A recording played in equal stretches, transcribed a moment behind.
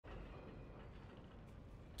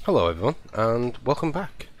Hello everyone, and welcome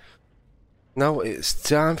back. Now it's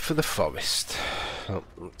time for the forest. Oh,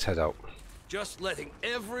 let's head out. Just letting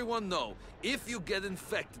everyone know, if you get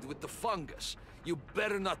infected with the fungus, you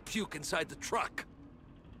better not puke inside the truck.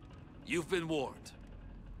 You've been warned.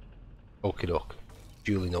 Okie doke.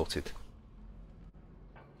 Duly noted.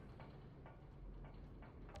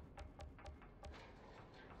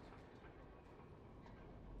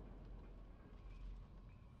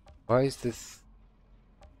 Why is this...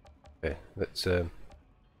 Okay, let's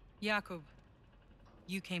Jakub,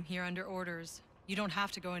 you came here under orders. You don't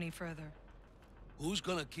have to go any further. Who's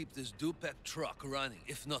gonna keep this Dupek truck running,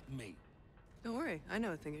 if not me? Don't worry, I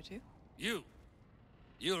know a thing or two. You?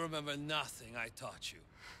 You remember nothing I taught you.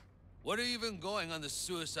 What are you even going on the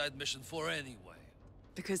suicide mission for anyway?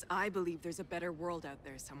 Because I believe there's a better world out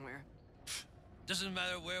there somewhere. Doesn't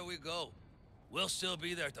matter where we go. We'll still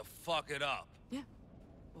be there to fuck it up. Yeah.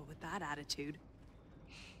 Well, with that attitude.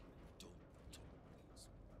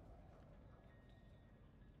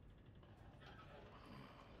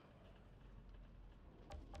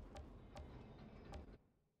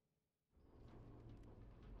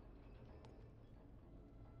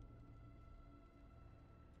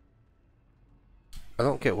 I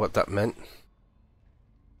don't get what that meant.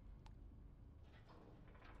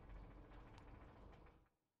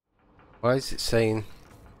 Why is it saying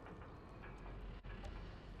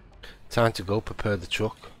time to go, prepare the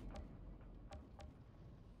truck?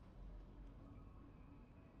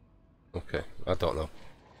 Okay, I don't know.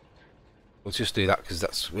 We'll just do that because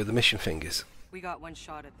that's where the mission thing is. We got one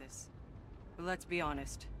shot at this. But let's be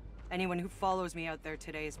honest. Anyone who follows me out there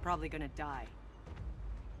today is probably gonna die.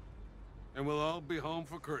 And we'll all be home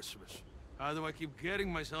for Christmas. How do I keep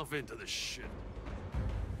getting myself into this shit?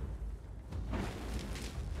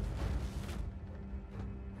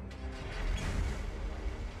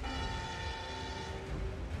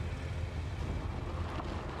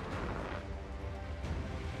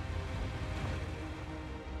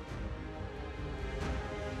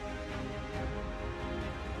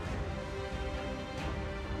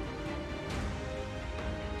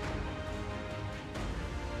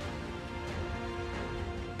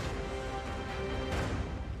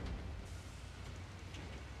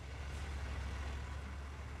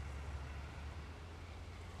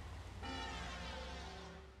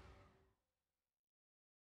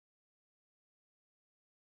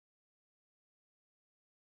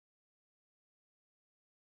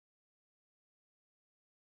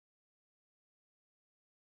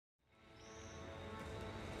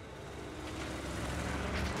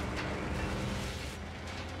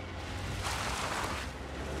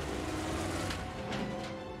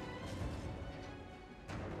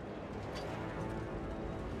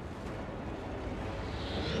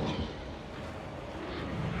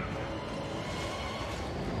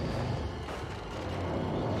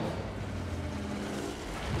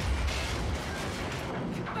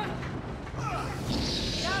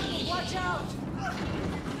 Watch out!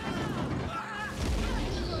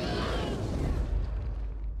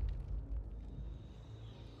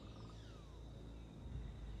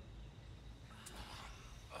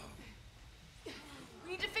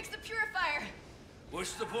 We need to fix the purifier.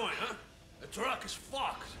 What's the point, huh? The truck is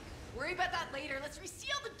fucked. Worry about that later. Let's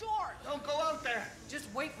reseal the door. Don't go out there.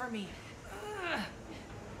 Just wait for me.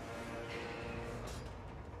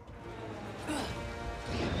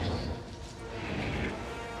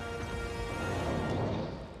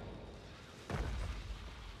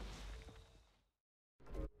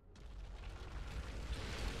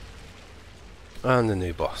 And the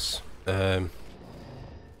new boss.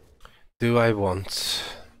 Do I want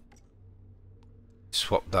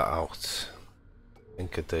swap that out? I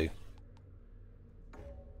think I do. I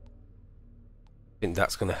think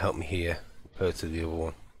that's going to help me here compared to the other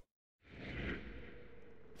one.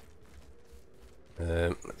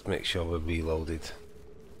 Let's make sure we're reloaded.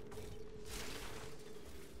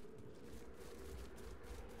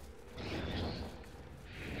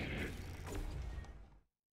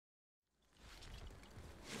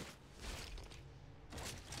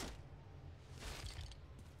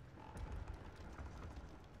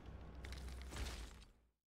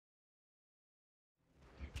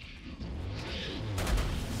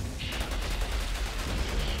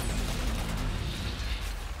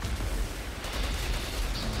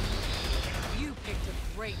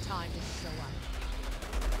 Great time to show up.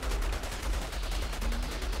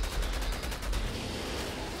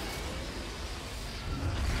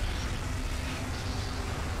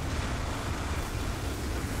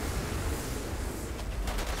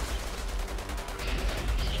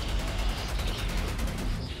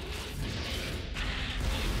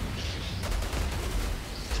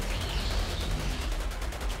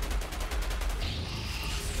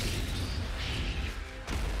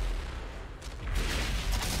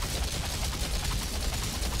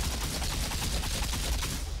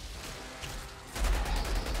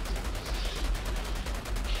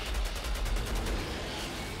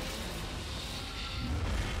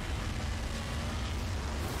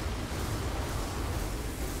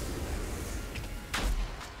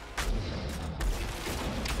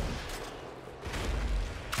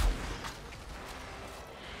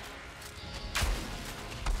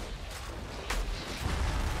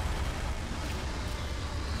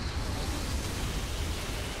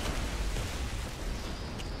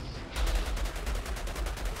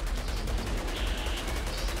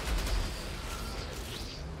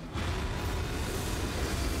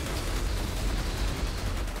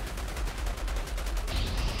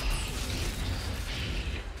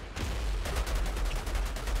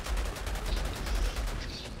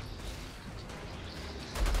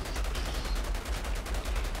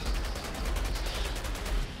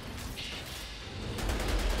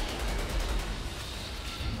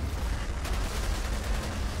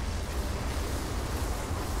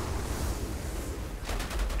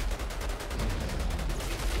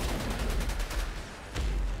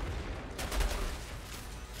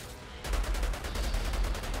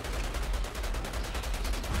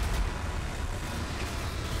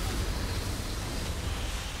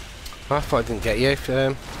 I thought I didn't get you if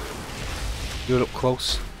you were up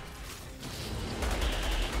close.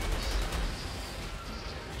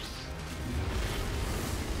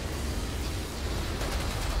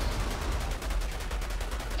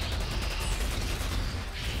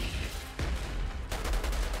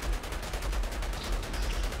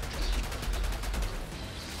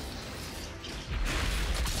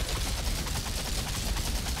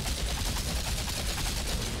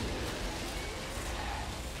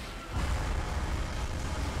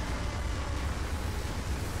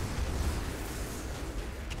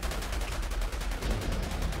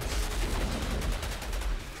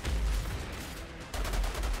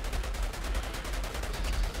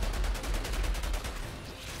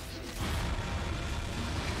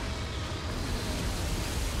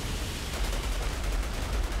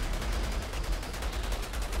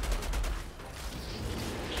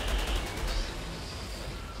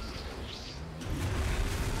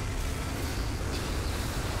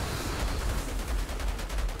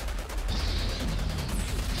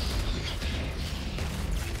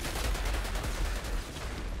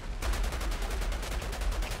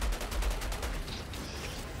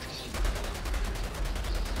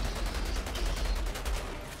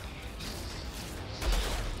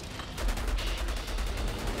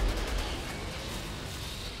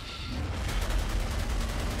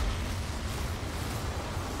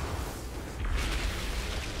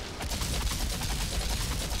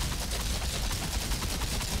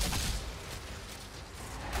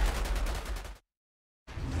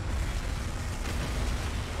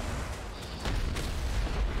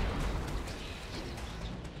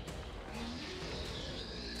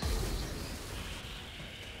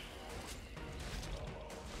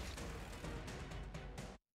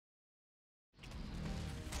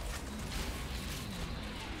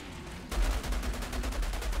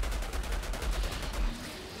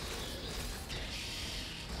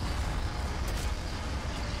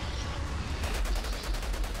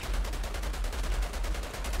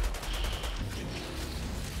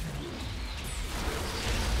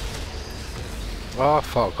 Oh, I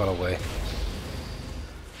thought I got away.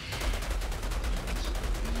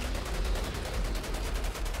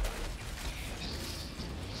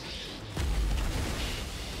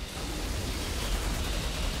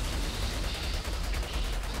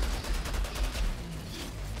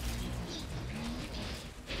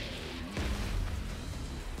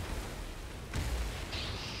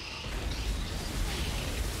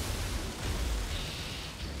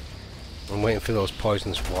 I'm waiting for those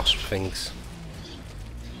poisonous wasp things.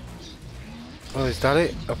 Oh, is that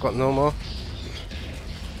it? I've got no more.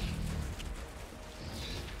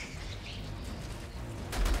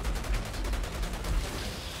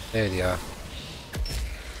 There they are.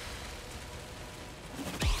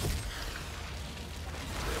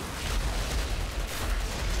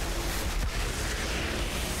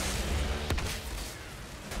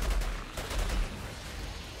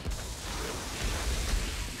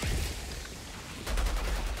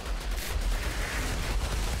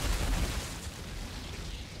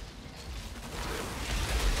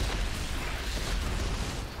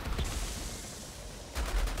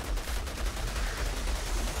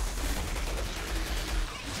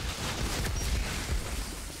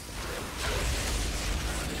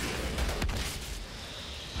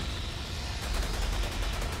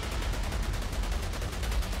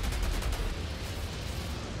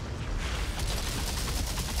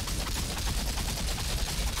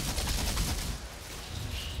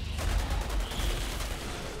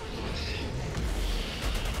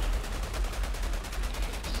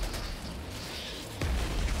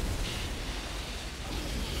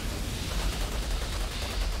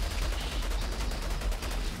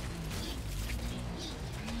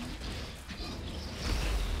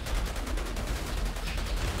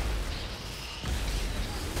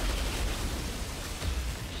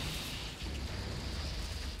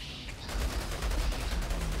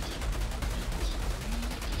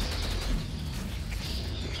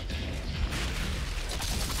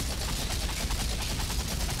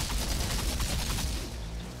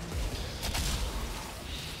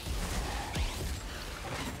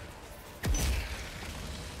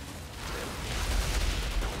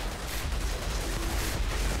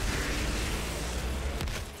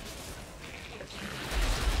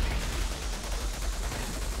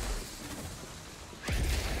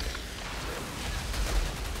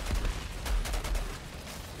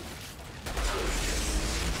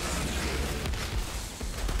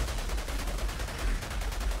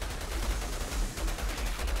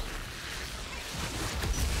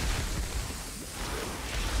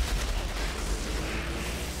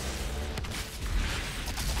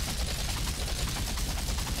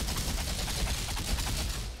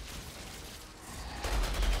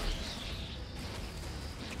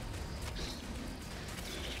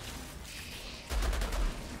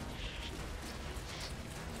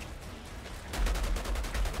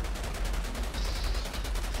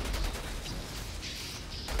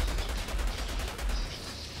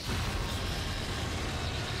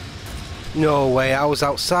 No way, I was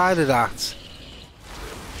outside of that.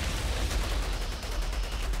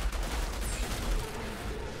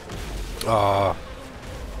 Oh.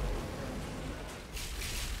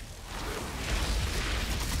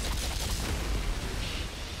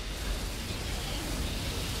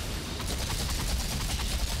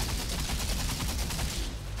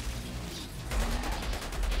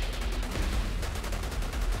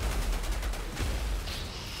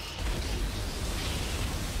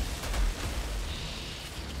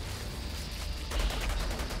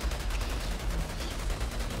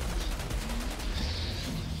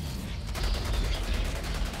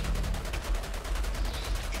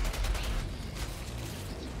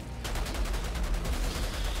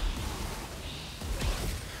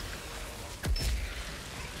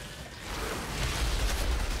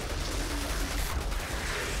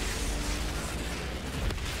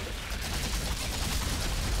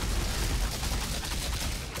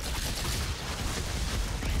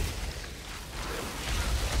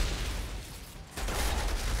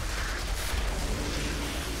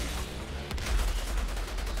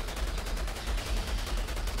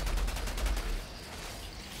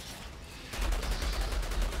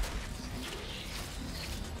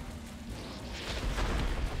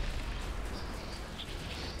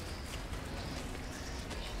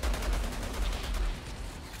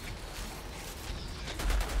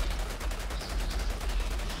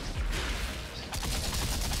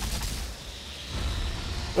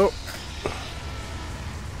 Oh.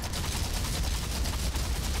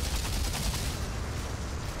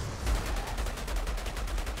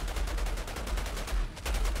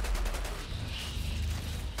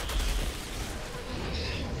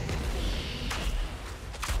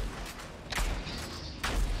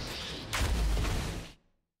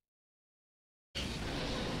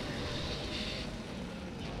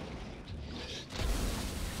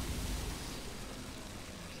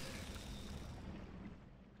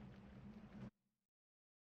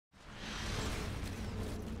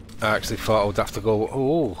 I actually thought I would have to go.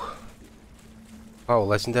 Oh,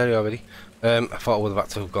 legendary already. I thought I would have had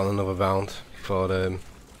to have gone another round before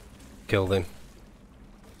killed him.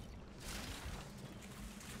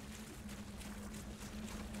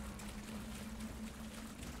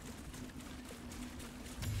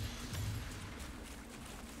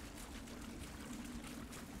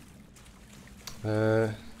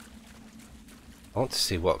 I want to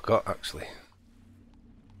see what I got actually.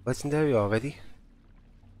 Legendary already.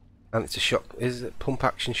 And it's a shot. Is it pump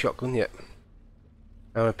action shotgun yet?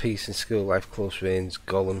 Armor piece and skill life close range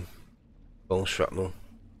golem bone shrapnel.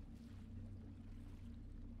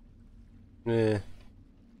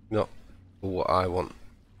 Not for what I want.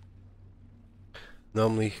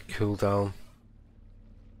 Normally cooldown.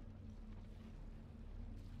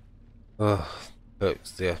 Oh,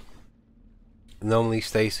 perks there. Normally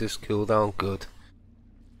stasis cooldown good.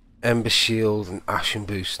 Ember shield and ashen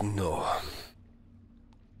boost no.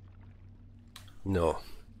 No.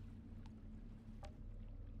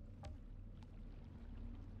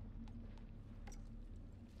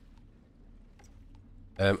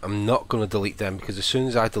 I'm not going to delete them because as soon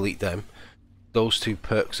as I delete them, those two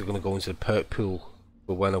perks are going to go into the perk pool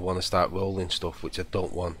for when I want to start rolling stuff, which I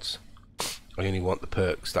don't want. I only want the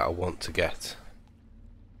perks that I want to get.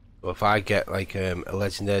 So if I get like a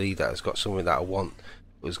legendary that has got something that I want,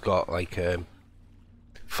 has got like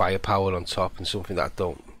firepower on top and something that I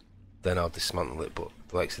don't, then I'll dismantle it. But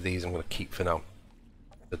the likes of these I'm going to keep for now.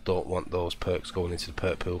 I don't want those perks going into the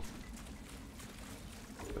perk pool.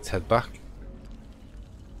 Let's head back.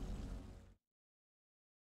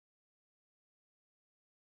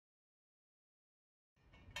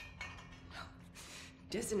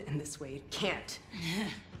 Doesn't end this way. It can't.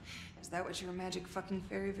 Is that what your magic fucking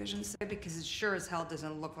fairy vision said? Because it sure as hell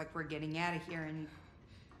doesn't look like we're getting out of here and...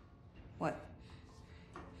 What?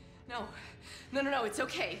 No. No, it's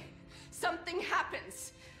okay. Something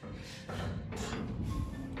happens.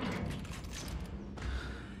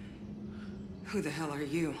 Who the hell are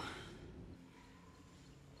you?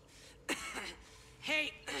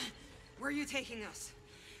 Hey! Where are you taking us?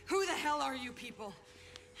 Who the hell are you people?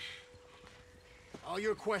 All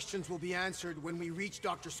your questions will be answered when we reach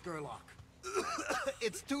Dr. Skurlock.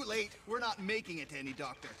 It's too late. We're not making it to any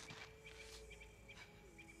doctor.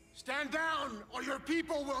 Stand down, or your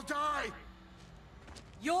people will die!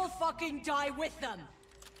 You'll fucking die with them!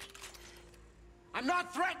 I'm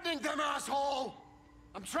not threatening them, asshole!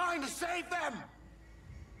 I'm trying to save them!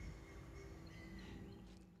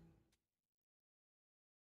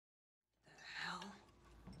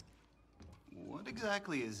 What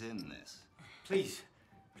exactly is in this? Please,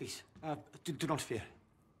 do not fear.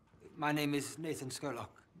 My name is Nathan Skurlock.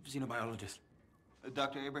 xenobiologist.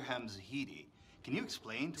 Dr. Abraham Zahidi. Can you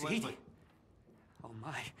explain to us Zahidi? what... Oh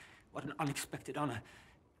my, what an unexpected honor.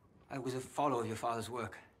 I was a follower of your father's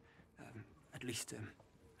work. At least,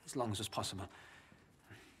 as long as was possible.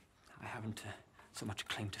 I haven't so much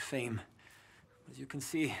claim to fame. As you can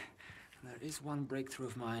see, there is one breakthrough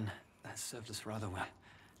of mine that served us rather well.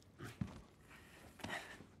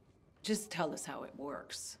 Just tell us how it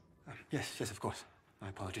works. Yes, of course. My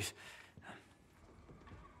apologies.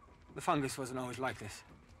 The fungus wasn't always like this.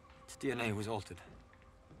 Its DNA was altered.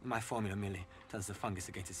 My formula merely turns the fungus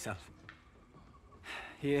against itself.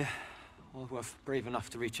 Here, all who are brave enough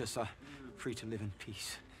to reach us are free to live in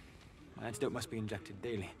peace. My antidote must be injected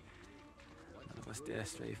daily. None of us dare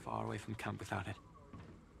stray far away from camp without it.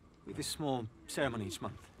 We have a small ceremony each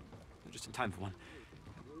month. We're just in time for one.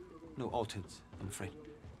 No altars, I'm afraid.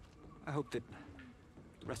 I hope that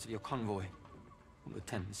the rest of your convoy will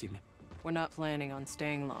attend this evening. We're not planning on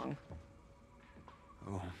staying long.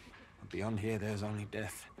 Oh, beyond here, there's only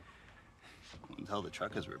death. Until the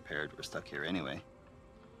truck is repaired, we're stuck here anyway.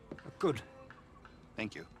 Good.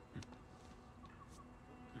 Thank you.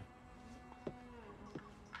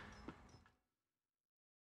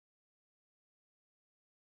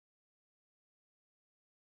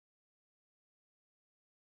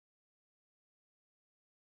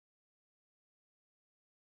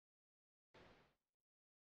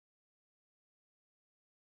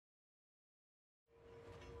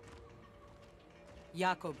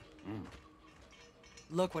 Jakob.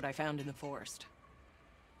 Look what I found in the forest.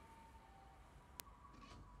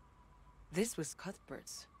 This was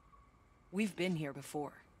Cuthbert's. We've been here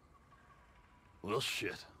before. Well,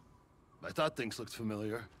 shit. I thought things looked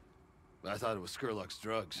familiar. I thought it was Skurlock's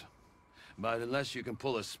drugs. But unless you can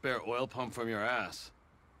pull a spare oil pump from your ass,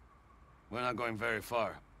 we're not going very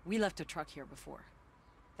far. We left a truck here before.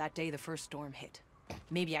 That day the first storm hit.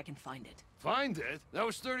 Maybe I can find it. Find it? That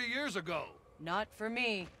was 30 years ago. Not for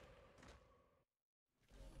me.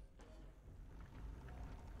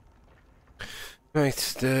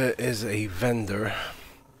 Right, there is a vendor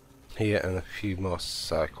here and a few more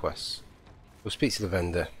side quests. We'll speak to the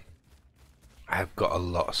vendor. I've got a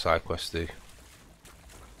lot of side quests to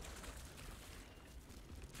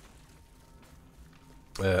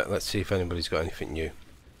do. Let's see if anybody's got anything new.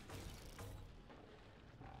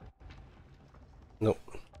 Nope.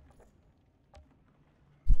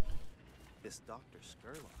 This Dr.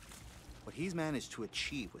 Skurlock. What he's managed to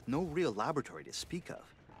achieve with no real laboratory to speak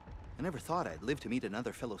of. I never thought I'd live to meet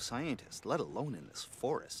another fellow scientist, let alone in this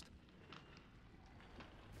forest.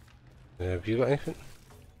 Have you got anything?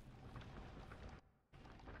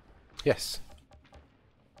 Yes.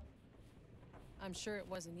 I'm sure it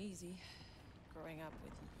wasn't easy, growing up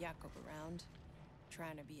with Jakob around,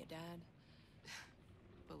 trying to be a dad.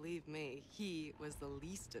 Believe me, he was the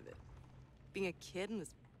least of it. Being a kid in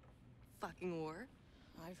this fucking war.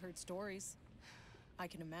 I've heard stories. I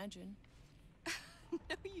can imagine.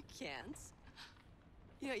 No, you can't.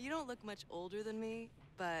 You know, you don't look much older than me,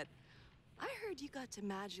 but I heard you got to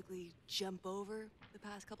magically jump over the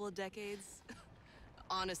past couple of decades.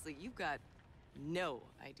 Honestly, you've got no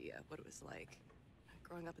idea what it was like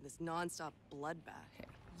growing up in this non-stop bloodbath. Hey,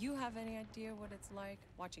 you have any idea what it's like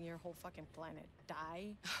watching your whole fucking planet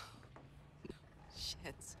die?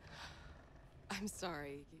 Shit. I'm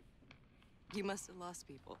sorry. You must have lost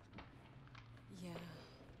people. Yeah.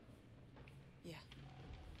 Yeah.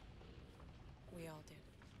 We all did.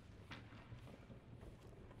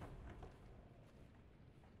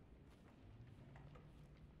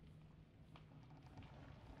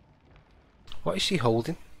 What is she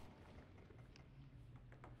holding?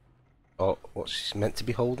 Oh, what's she meant to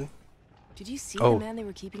be holding? Did you see Oh. the man they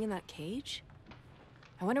were keeping in that cage?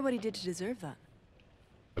 I wonder what he did to deserve that.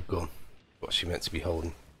 A gun. What's she meant to be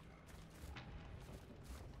holding?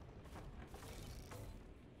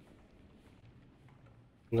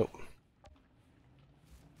 Nope.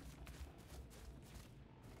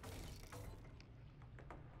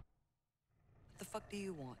 What the fuck do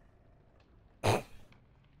you want?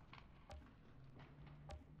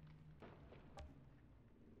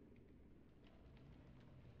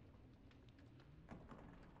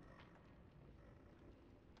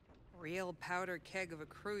 Real powder keg of a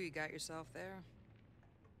crew you got yourself there.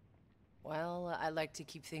 Well, I like to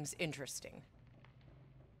keep things interesting.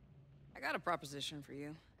 I got a proposition for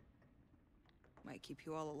you. Might keep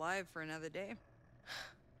you all alive for another day.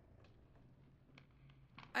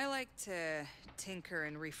 I like to tinker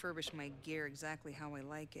and refurbish my gear exactly how I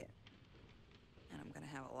like it. And I'm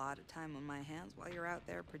gonna have a lot of time on my hands while you're out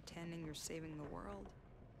there pretending you're saving the world.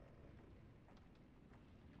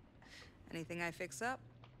 Anything I fix up,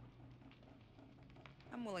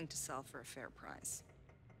 I'm willing to sell for a fair price.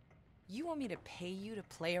 You want me to pay you to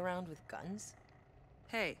play around with guns?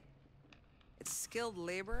 Hey, it's skilled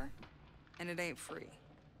labor, and it ain't free.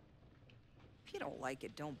 If you don't like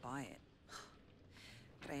it, don't buy it.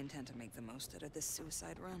 But I intend to make the most out of this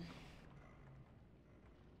suicide run.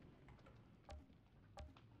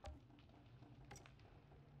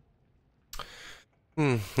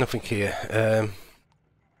 Nothing here.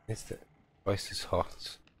 Is the price is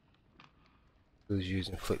hot? Those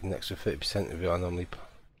using inflicting extra 30% of your anomaly.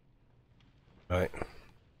 Right.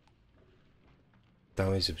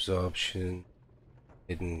 Damage absorption.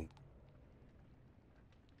 Hidden.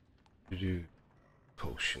 Voodoo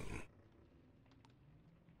potion.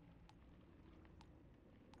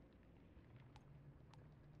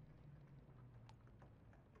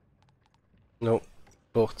 Nope.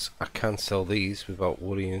 But I can sell these without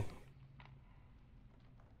worrying.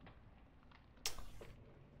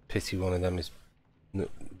 Pity one of them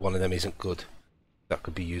isn't good. That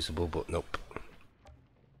could be usable, but nope.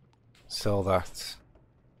 Sell that.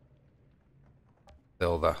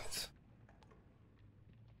 Sell that.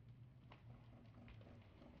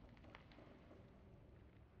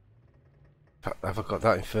 Have I got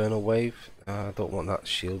that infernal wave? I don't want that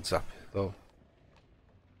shield zap though.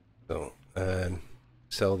 So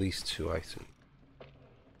sell these 2 items.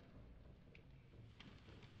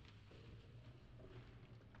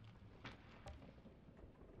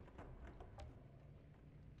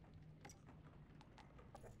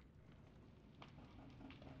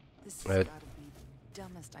 This has gotta be the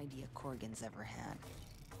dumbest idea Corrigan's ever had.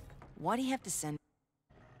 Why do you have to send...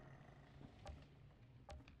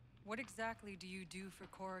 What exactly do you do for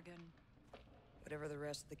Corrigan? Whatever the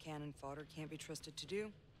rest of the cannon fodder can't be trusted to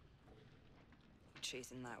do.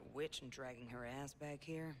 Chasing that witch and dragging her ass back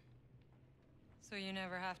here. So you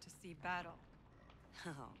never have to see battle.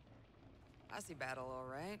 Oh, I see battle all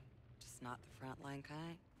right. Just not the frontline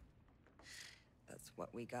kind. That's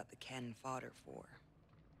what we got the cannon fodder for.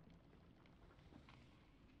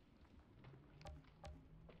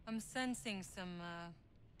 I'm sensing some,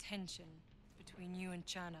 tension between you and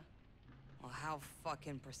Chana. Well, how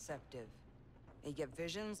fucking perceptive. You get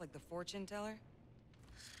visions like the fortune teller?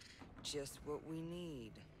 Just what we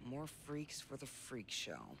need. More freaks for the freak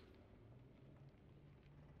show.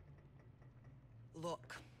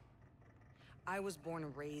 Look, I was born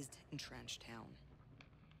and raised in Trench Town.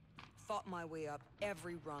 Fought my way up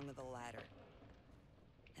every rung of the ladder.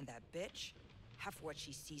 And that bitch, half of what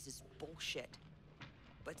she sees is bullshit.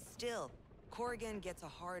 But still, Corrigan gets a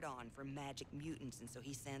hard-on for magic mutants, and so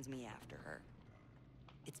he sends me after her.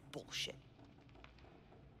 It's bullshit.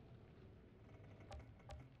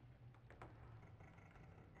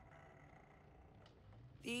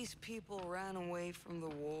 These people ran away from the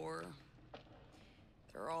war.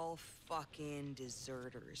 They're all fucking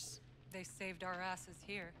deserters. They saved our asses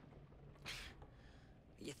here.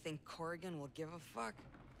 You think Corrigan will give a fuck?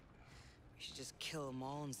 We should just kill them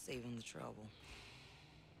all and save him the trouble.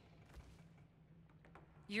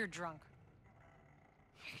 You're drunk.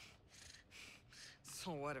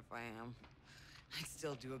 So what if I am? I'd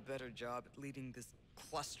still do a better job at leading this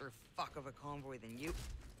clusterfuck of a convoy than you.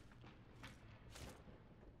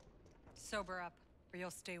 Sober up, or you'll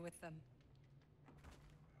stay with them.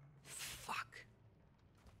 Fuck.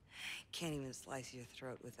 Can't even slice your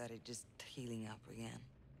throat without it just healing up again.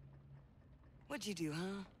 What'd you do,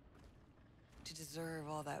 huh? To deserve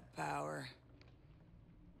all that power?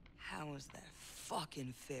 How was that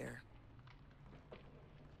fucking fair?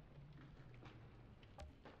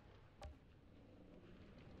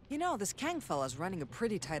 You know, this Kang fella's running a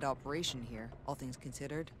pretty tight operation here, all things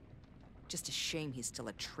considered. Just a shame he's still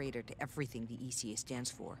a traitor to everything the ECA stands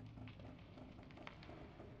for.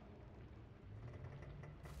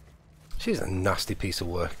 She's a nasty piece of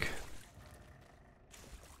work.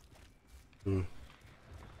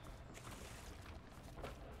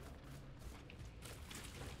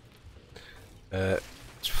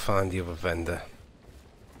 Let's find the other vendor.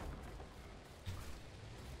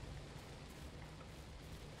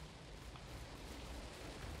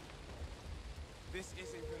 This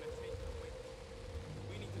isn't gonna take it away.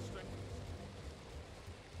 We need to strengthen this.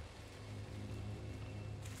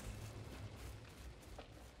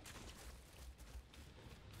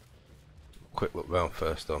 Quick look round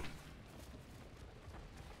first though.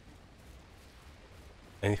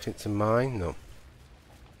 Anything to mine? No.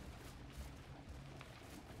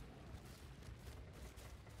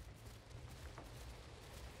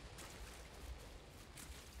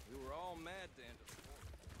 We were all mad at the end of the war.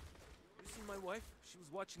 You see my wife? She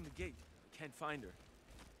was watching the gate. Can't find her.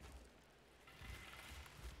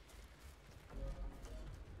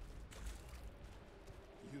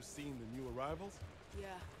 You seen the new arrivals? Yeah,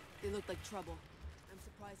 they look like trouble. I'm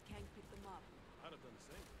surprised Kang picked them up. I'd have done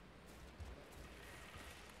the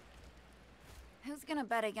same. Who's gonna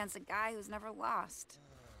bet against a guy who's never lost?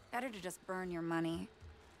 Better to just burn your money.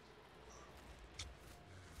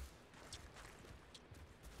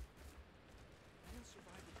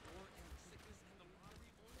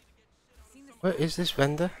 Where is this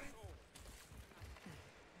vendor?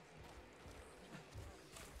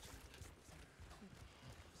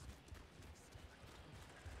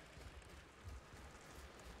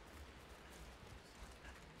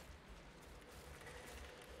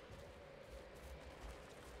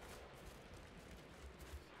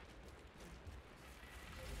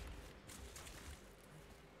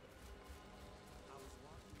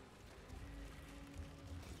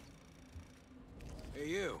 Hey,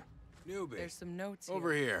 you. Newbie. There's some notes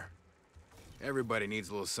Over here. Everybody needs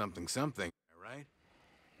a little something, something, all right?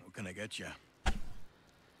 What can I get you?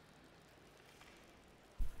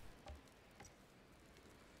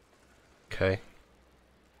 Okay.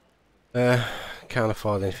 Can't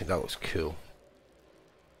afford anything that looks cool.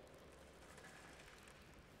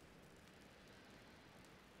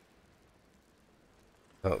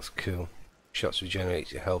 That looks cool. Shots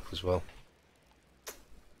regenerate your health as well.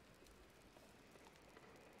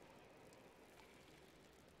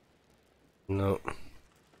 No.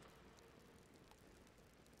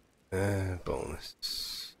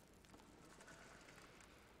 Bonus.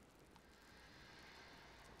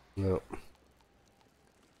 No.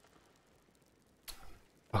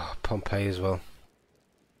 Oh, Pompeii as well.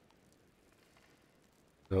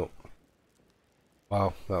 No.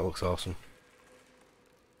 Wow, that looks awesome.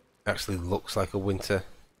 Actually looks like a winter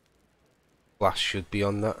flash should be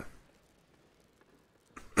on that.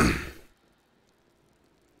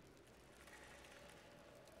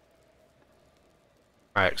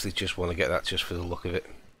 I actually just want to get that just for the look of it.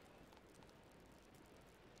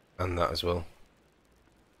 And that as well.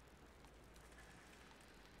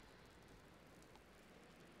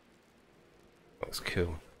 That's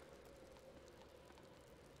cool.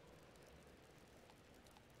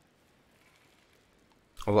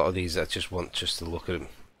 A lot of these I just want just to look at them,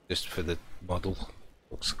 just for the model.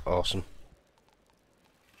 Looks awesome.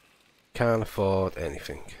 Can't afford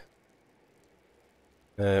anything.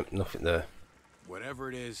 Nothing there. Whatever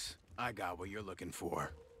it is, I got what you're looking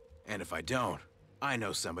for. And if I don't, I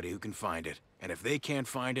know somebody who can find it. And if they can't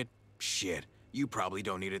find it, shit, you probably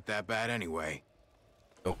don't need it that bad anyway.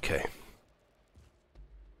 Okay.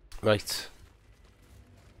 Right.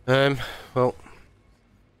 Well.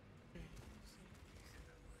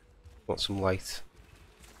 Want some light.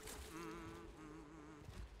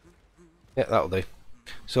 Yeah, that'll do.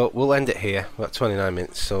 So we'll end it here. We're at 29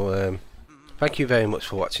 minutes. So thank you very much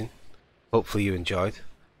for watching. Hopefully you enjoyed.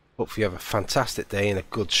 Hopefully you have a fantastic day and a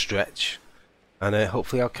good stretch. And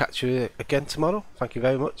hopefully I'll catch you again tomorrow. Thank you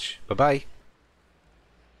very much. Bye bye.